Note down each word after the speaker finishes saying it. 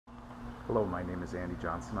Hello, my name is Andy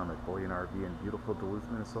Johnson. I'm at Bullyan RV in beautiful Duluth,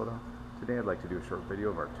 Minnesota. Today I'd like to do a short video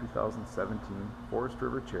of our 2017 Forest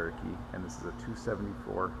River Cherokee, and this is a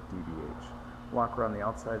 274 DBH. Walk around the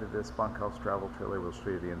outside of this bunkhouse travel trailer, we'll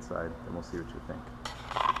show you the inside, then we'll see what you think.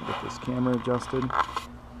 Get this camera adjusted.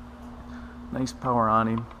 Nice power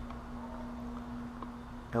awning.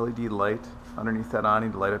 LED light underneath that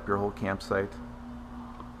awning to light up your whole campsite.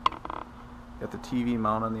 Got the TV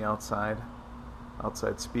mount on the outside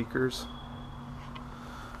speakers.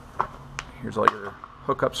 Here's all your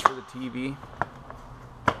hookups for the TV.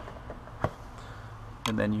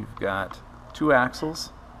 And then you've got two axles.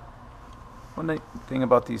 One nice thing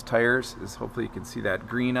about these tires is hopefully you can see that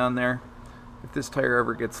green on there. If this tire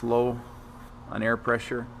ever gets low on air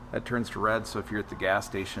pressure, that turns to red, so if you're at the gas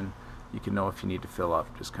station, you can know if you need to fill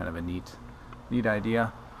up. Just kind of a neat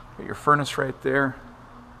idea. Got your furnace right there.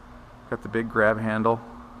 Got the big grab handle.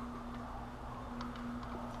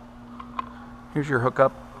 Here's your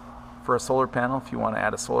hookup for a solar panel. If you want to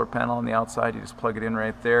add a solar panel on the outside, you just plug it in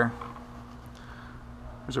right there.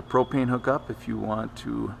 There's a propane hookup if you want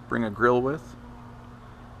to bring a grill with.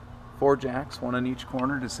 4 jacks, one on each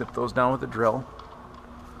corner to zip those down with a drill.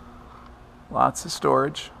 Lots of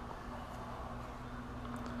storage.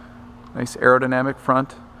 Nice aerodynamic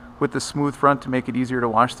front with the smooth front to make it easier to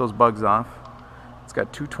wash those bugs off. It's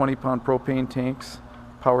got two 20-pound propane tanks,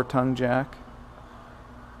 power tongue jack.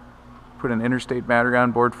 Put an interstate battery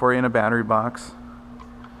on board for you in a battery box.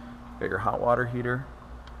 Got your hot water heater,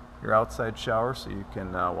 your outside shower so you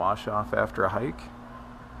can wash off after a hike.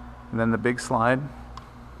 And then the big slide.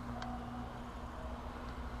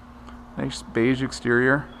 Nice beige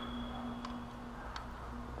exterior.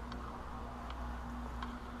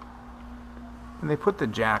 And they put the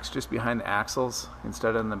jacks just behind the axles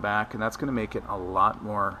instead of in the back, and that's going to make it a lot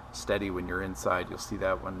more steady when you're inside. You'll see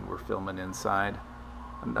that when we're filming inside.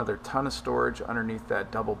 Another ton of storage underneath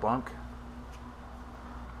that double bunk.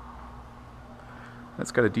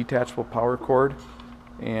 That's got a detachable power cord,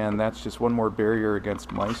 and that's just one more barrier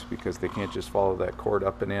against mice because they can't just follow that cord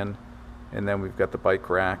up and in. And then we've got the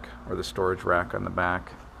bike rack or the storage rack on the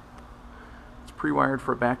back. It's pre-wired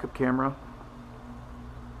for a backup camera,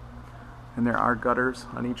 and there are gutters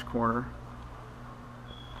on each corner.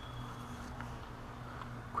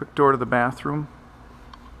 Quick door to the bathroom.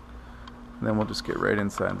 And then we'll just get right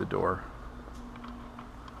inside the door.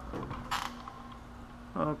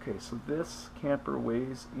 Okay, so this camper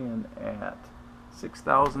weighs in at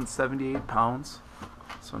 6,078 pounds.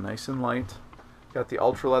 So nice and light. Got the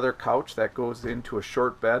ultra leather couch that goes into a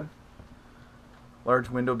short bed. Large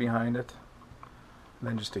window behind it. And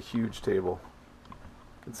then just a huge table.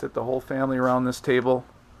 You can sit the whole family around this table.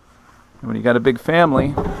 And when you got a big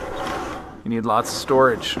family, you need lots of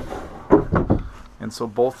storage. And so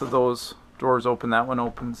both of those doors open. That one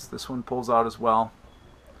opens, this one pulls out as well.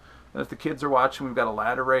 And if the kids are watching, we've got a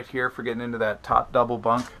ladder right here for getting into that top double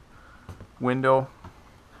bunk window,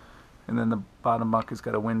 and then the bottom bunk has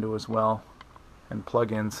got a window as well, and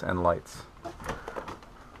plug-ins and lights.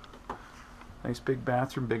 Nice big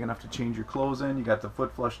bathroom, big enough to change your clothes in. You got the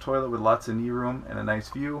foot flush toilet with lots of knee room and a nice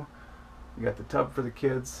view. You got the tub for the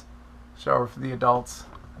kids, shower for the adults,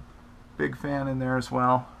 big fan in there as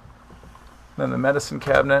well. Then the medicine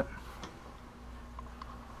cabinet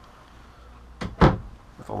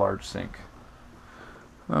with a large sink.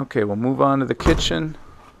 Okay, we'll move on to the kitchen.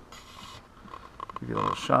 Give you a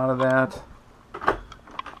little shot of that.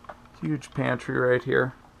 Huge pantry right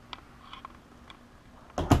here.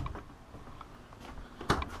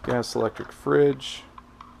 Gas electric fridge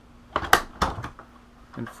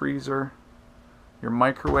and freezer. Your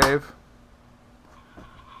microwave.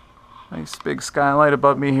 Nice big skylight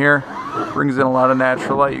above me here. Brings in a lot of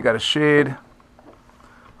natural light. You got a shade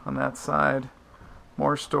on that side.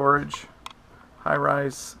 More storage,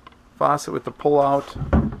 high-rise faucet with the pull-out,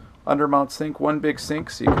 undermount sink, one big sink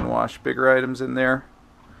so you can wash bigger items in there.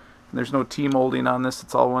 And there's no T-molding on this,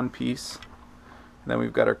 it's all one piece. And then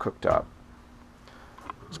we've got our cooktop.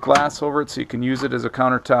 There's glass over it so you can use it as a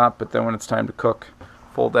countertop, but then when it's time to cook,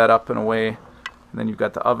 fold that up and away. And then you've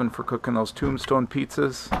got the oven for cooking those tombstone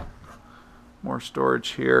pizzas. More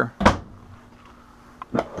storage here.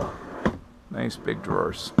 Nice big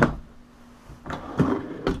drawers.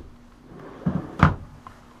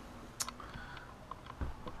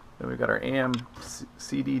 Then we've got our AM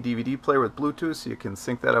CD DVD player with Bluetooth, so you can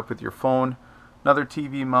sync that up with your phone. Another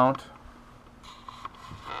TV mount.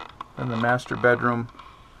 And the master bedroom.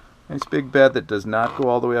 Nice big bed that does not go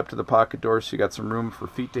all the way up to the pocket door, so you got some room for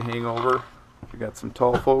feet to hang over. You got some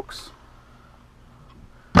tall folks.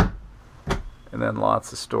 And then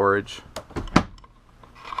lots of storage.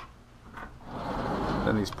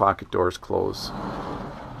 Then these pocket doors close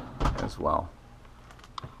as well.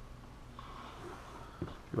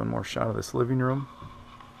 One more shot of this living room.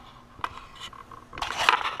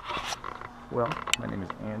 Well, my name is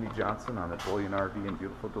Andy Johnson. I'm at Bullyan RV in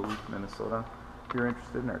beautiful Duluth, Minnesota. If you're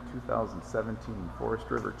interested in our 2017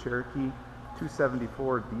 Forest River Cherokee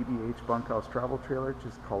 274 DBH bunkhouse travel trailer,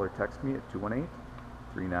 just call or text me at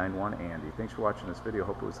 218-391-ANDY. Thanks for watching this video.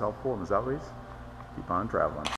 Hope it was helpful, and as always, keep on traveling.